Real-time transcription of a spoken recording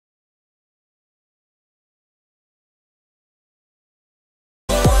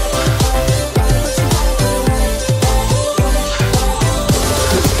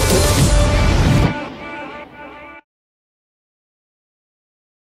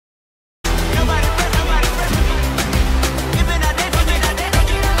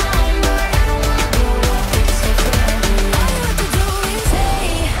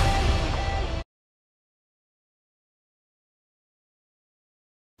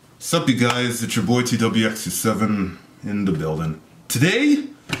Sup you guys, it's your boy TWX7 in the building. Today,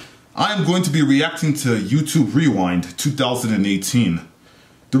 I'm going to be reacting to YouTube Rewind 2018.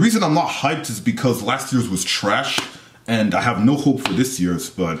 The reason I'm not hyped is because last year's was trash, and I have no hope for this year's,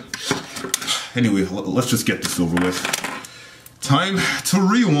 but anyway, let's just get this over with. Time to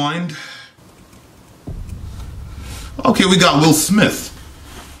rewind. Okay, we got Will Smith.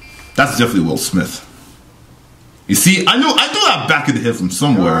 That's definitely Will Smith. You see, I know that back of the head from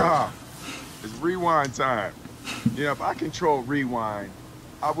somewhere. It's rewind time. Yeah, if I control rewind,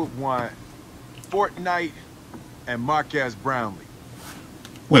 I would want Fortnite and Marquez Brownlee.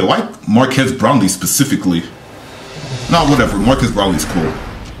 Wait, why Marquez Brownlee specifically? No, whatever. Marquez Brownlee's cool.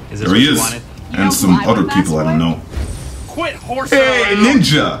 There he is, and some other people I don't know. Quit horsing Hey, around.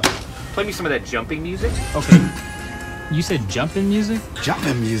 Ninja! Play me some of that jumping music. Okay. You said jumping music?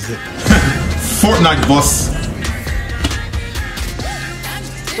 Jumping music. Fortnite boss.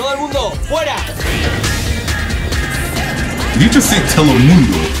 Todo el mundo, fuera! Did you just say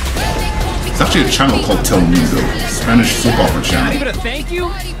Telemundo? It's actually a channel called Telemundo. Spanish soap opera Not channel. even a thank you?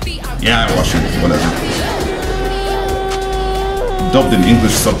 Yeah, I watch it. Whatever. Dubbed in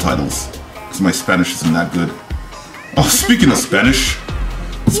English subtitles. Because my Spanish isn't that good. Oh, speaking of Spanish.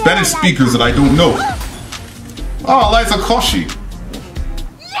 Spanish speakers that I don't know. Oh, Liza Koshy.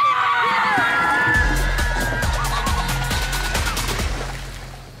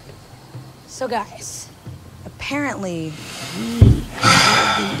 So guys, apparently we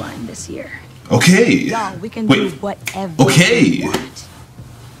have Rewind this year. Okay. Y'all, we can do whatever we want.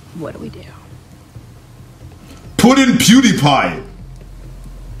 What do we do? Put in PewDiePie.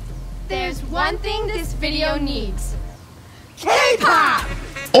 There's one thing this video needs. K-pop!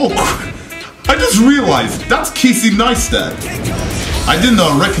 Oh, I just realized that's Casey Neistat. I didn't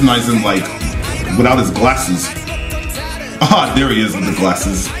recognize him like without his glasses. Ah, there he is with the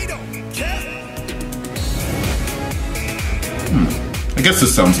glasses. I guess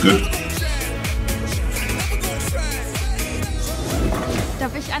this sounds good.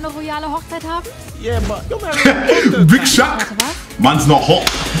 Darf ich eine royale Hochzeit haben? Yeah, but you're married. Big Shaq. Mine's not hot.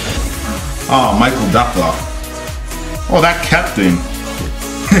 Ah, Michael Dapper. Oh, that cat thing.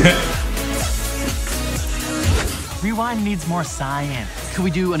 Rewind needs more science. Could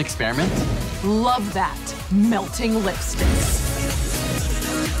we do an experiment? Love that. Melting lipsticks.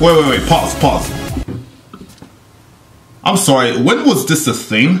 Wait. Pause. I'm sorry, when was this a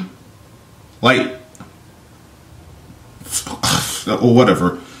thing? Like... or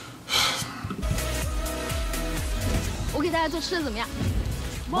whatever. Oh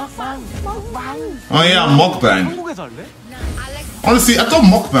yeah, mukbang. Honestly, I thought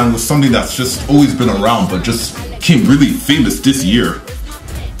mukbang was something that's just always been around, but just became really famous this year.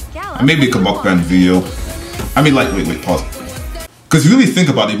 I may make a mukbang video. I mean, like, wait, pause. Because you really think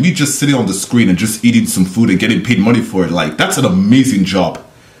about it, me just sitting on the screen and just eating some food and getting paid money for it, like, that's an amazing job.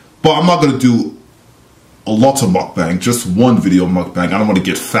 But I'm not going to do a lot of mukbang, just one video of mukbang. I don't want to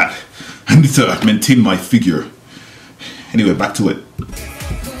get fat. I need to maintain my figure. Anyway, back to it.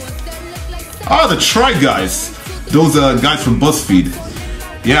 Ah, the Try Guys. Those guys from BuzzFeed.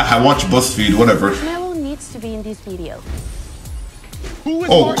 Yeah, I watch BuzzFeed, whatever. Melo needs to be in this video.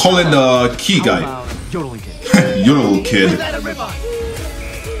 Oh, Colin Key guy. Yodeling Kid. Yodel Kid.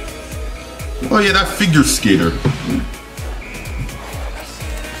 Oh yeah, that figure skater.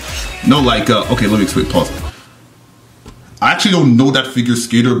 No, like, okay, let me explain, pause. I actually don't know that figure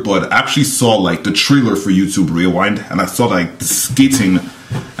skater, but I actually saw, like, the trailer for YouTube Rewind, and I saw, like, the skating,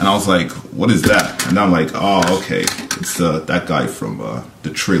 and I was like, what is that? And I'm like, oh, okay, it's that guy from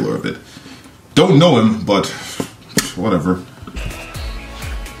the trailer of it. Don't know him, but whatever.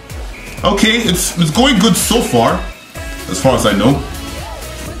 Okay, it's going good so far as I know.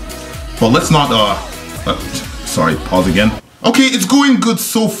 But let's not, sorry, pause again. Okay, it's going good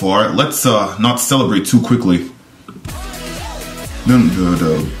so far. Let's not celebrate too quickly.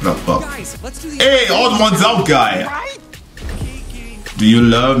 Hey, Odd Ones Out guy. Do you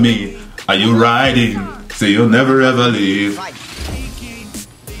love me? Are you riding? Say you'll never ever leave.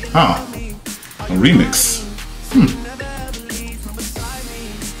 Ah, a remix.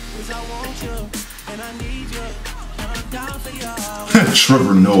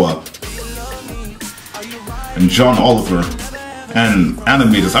 Trevor Noah and John Oliver and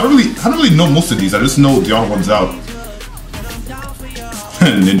animators. I don't really know most of these. I just know the Odd Ones Out.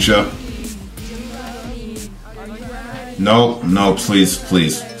 Ninja. No, please.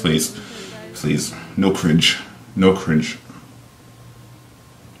 No cringe.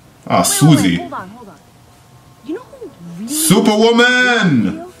 Ah, Susie. Hold on. You know who really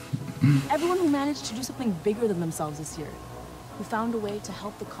Superwoman! Everyone who managed to do something bigger than themselves this year. who found a way to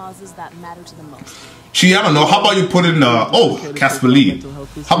help the causes that matter to the most. Gee, I don't know. How about you put in Casper Lee?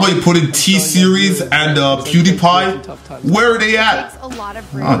 How about you put in T-Series and PewDiePie? Where are they at?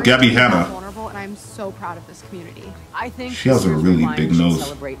 Oh, Gabby Hanna. And I'm so proud of this community. I think she has a really big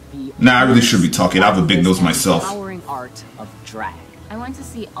nose. Nah, I really should be talking. I have a big nose myself. Empowering art of drag. I want to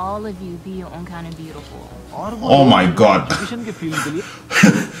see all of you be your own kind of beautiful. Oh my god.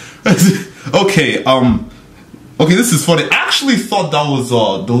 Okay, okay, this is funny. I actually thought that was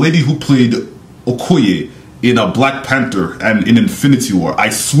the lady who played Okoye in Black Panther and in Infinity War. I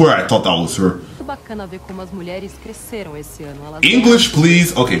swear I thought that was her. English,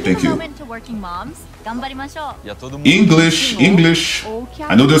 please. Okay, thank you. English, English.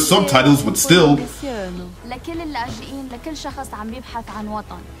 I know there's subtitles, but still.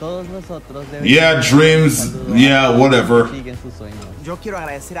 Yeah, dreams. Yeah, whatever. Yo quiero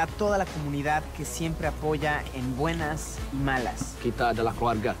agradecer a toda la comunidad que siempre apoya en buenas y malas.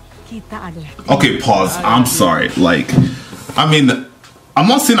 Okay, pause. I'm sorry. Like, I mean, I'm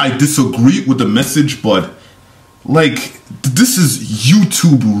not saying I disagree with the message, but like, this is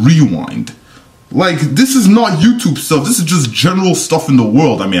YouTube Rewind. Like, this is not YouTube stuff. This is just general stuff in the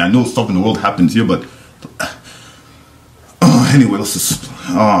world. I mean, I know stuff in the world happens here, but anyway, let's just,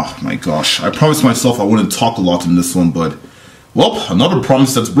 oh my gosh. I promised myself I wouldn't talk a lot in this one, but well, another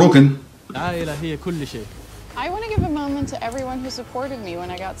promise that's broken. I want to give a moment to everyone who supported me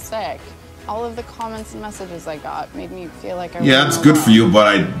when I got sick. All of the comments and messages I got made me feel like I was yeah, it's good for you, but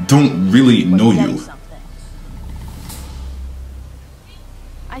I don't really know you.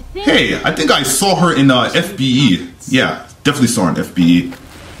 Hey, I think I saw her in FBE. Yeah, definitely saw her in FBE.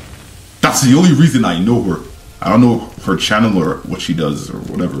 That's the only reason I know her. I don't know her channel or what she does or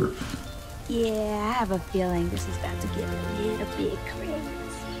whatever. Yeah, I have a feeling this is about to get a little bit crazy.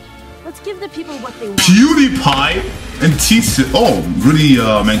 Let's give the people what they want. PewDiePie and T-Series. Oh, Rudy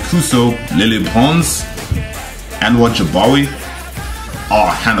Mancuso, Lily Pons, Anwar Jabawi. Oh,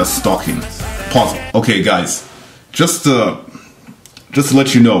 Hannah Stocking. Pause. Okay, guys, just to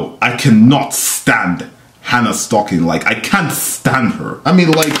let you know, I cannot stand Hannah Stocking. Like, I can't stand her. I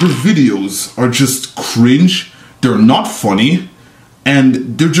mean, like, her videos are just cringe. They're not funny,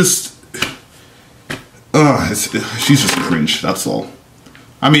 and they're just she's just cringe, that's all.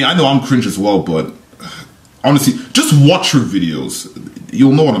 I mean, I know I'm cringe as well, but honestly, just watch her videos.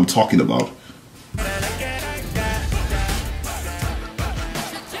 You'll know what I'm talking about.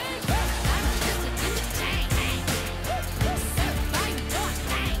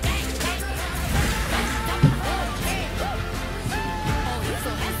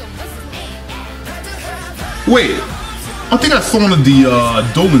 Wait, I think I saw one of the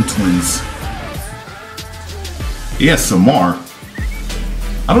Dolan twins. ASMR.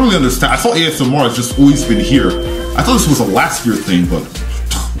 I don't really understand. I thought ASMR has just always been here. I thought this was a last year thing, but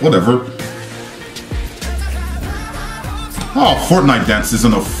whatever. Oh, Fortnite dances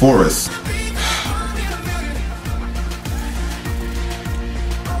in a forest.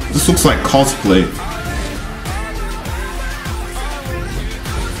 This looks like cosplay.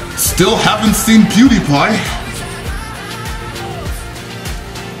 Still haven't seen PewDiePie.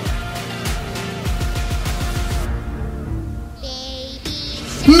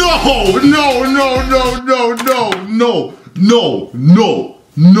 No, no, no, no, no, no, no, no, no,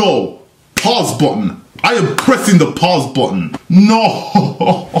 no. Pause button. I am pressing the pause button. No.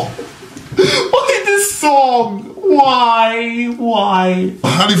 Why this song? Why?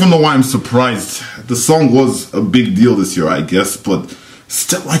 I don't even know why I'm surprised. The song was a big deal this year, I guess, but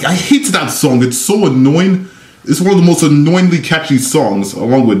still, like, I hate that song. It's so annoying. It's one of the most annoyingly catchy songs,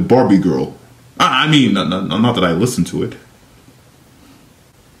 along with Barbie Girl. I mean, not that I listen to it.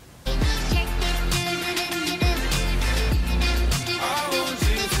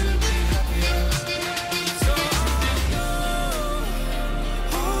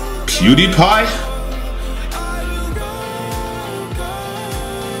 PewDiePie?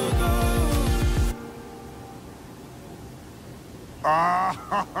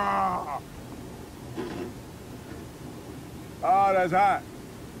 Oh, that's hot.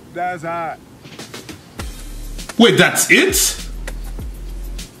 That's hot. Wait, that's it?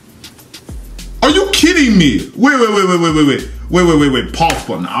 Are you kidding me? Wait. Pause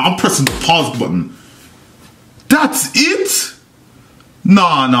button. I'm pressing the pause button. That's it?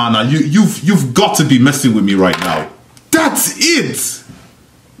 Nah. You've got to be messing with me right now. That's it.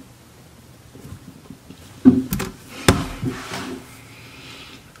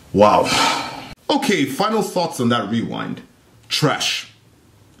 Wow. Okay, final thoughts on that rewind. Trash.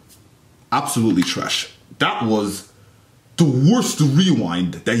 Absolutely trash. That was the worst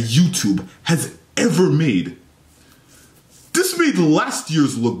rewind that YouTube has ever made. this made last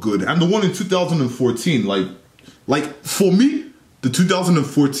year's look good, and the one in 2014, like for me, the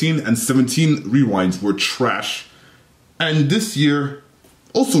 2014 and 17 rewinds were trash, and this year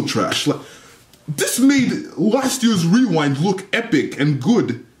also trash. Like, this made last year's rewind look epic and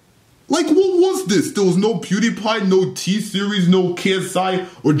good. Like, what was this? There was no PewDiePie, no T-Series, no KSI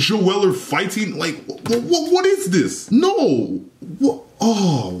or Joe Weller fighting. Like, what is this? No. What?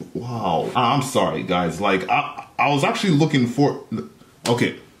 Oh, wow. I'm sorry, guys. Like, I was actually looking for...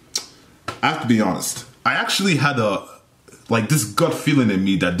 Okay, I have to be honest. I actually had this gut feeling in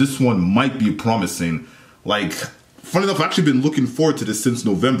me that this one might be promising. Like, funny enough, I've actually been looking forward to this since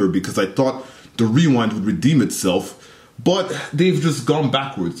November because I thought the rewind would redeem itself. But they've just gone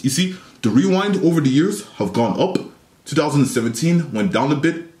backwards. You see, the rewind over the years have gone up. 2017 went down a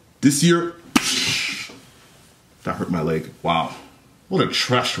bit. This year, that hurt my leg. Wow. What a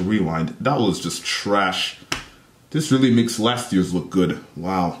trash rewind. That was just trash. This really makes last year's look good.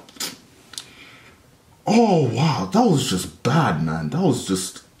 Wow. Oh, wow. That was just bad, man. That was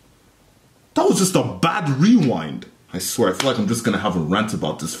just a bad rewind. I swear, I feel like I'm just going to have a rant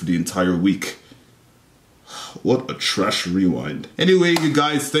about this for the entire week. What a trash rewind. Anyway, you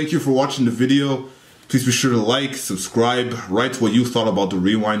guys, thank you for watching the video. Please be sure to like, subscribe, write what you thought about the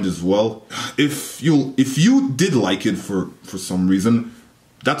rewind as well. If you did like it for some reason,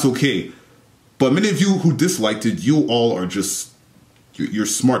 that's okay. But many of you who disliked it, you all are just, you're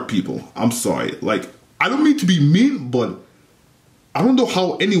smart people. I'm sorry. Like, I don't mean to be mean, but I don't know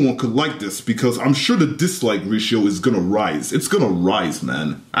how anyone could like this because I'm sure the dislike ratio is gonna rise. It's gonna rise,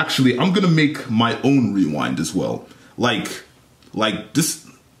 man. Actually, I'm gonna make my own rewind as well. Like this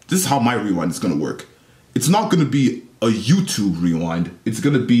is how my rewind is gonna work. It's not gonna be a YouTube rewind. It's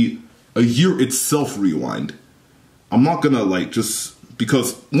gonna be a year itself rewind. I'm not gonna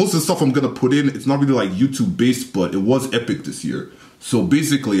because most of the stuff I'm gonna put in, it's not really like YouTube based, but it was epic this year. So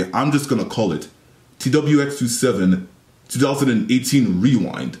basically, I'm just gonna call it TWX27 2018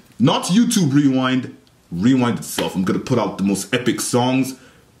 rewind. Not YouTube rewind, rewind itself. I'm gonna put out the most epic songs,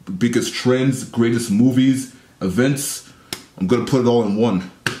 the biggest trends, greatest movies, events. I'm gonna put it all in one.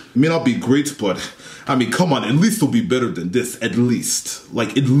 It may not be great, but I mean, come on, at least it'll be better than this, at least.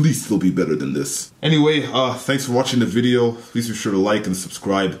 Like, at least it'll be better than this. Anyway, thanks for watching the video. Please be sure to like and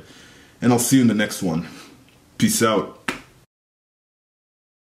subscribe, and I'll see you in the next one. Peace out.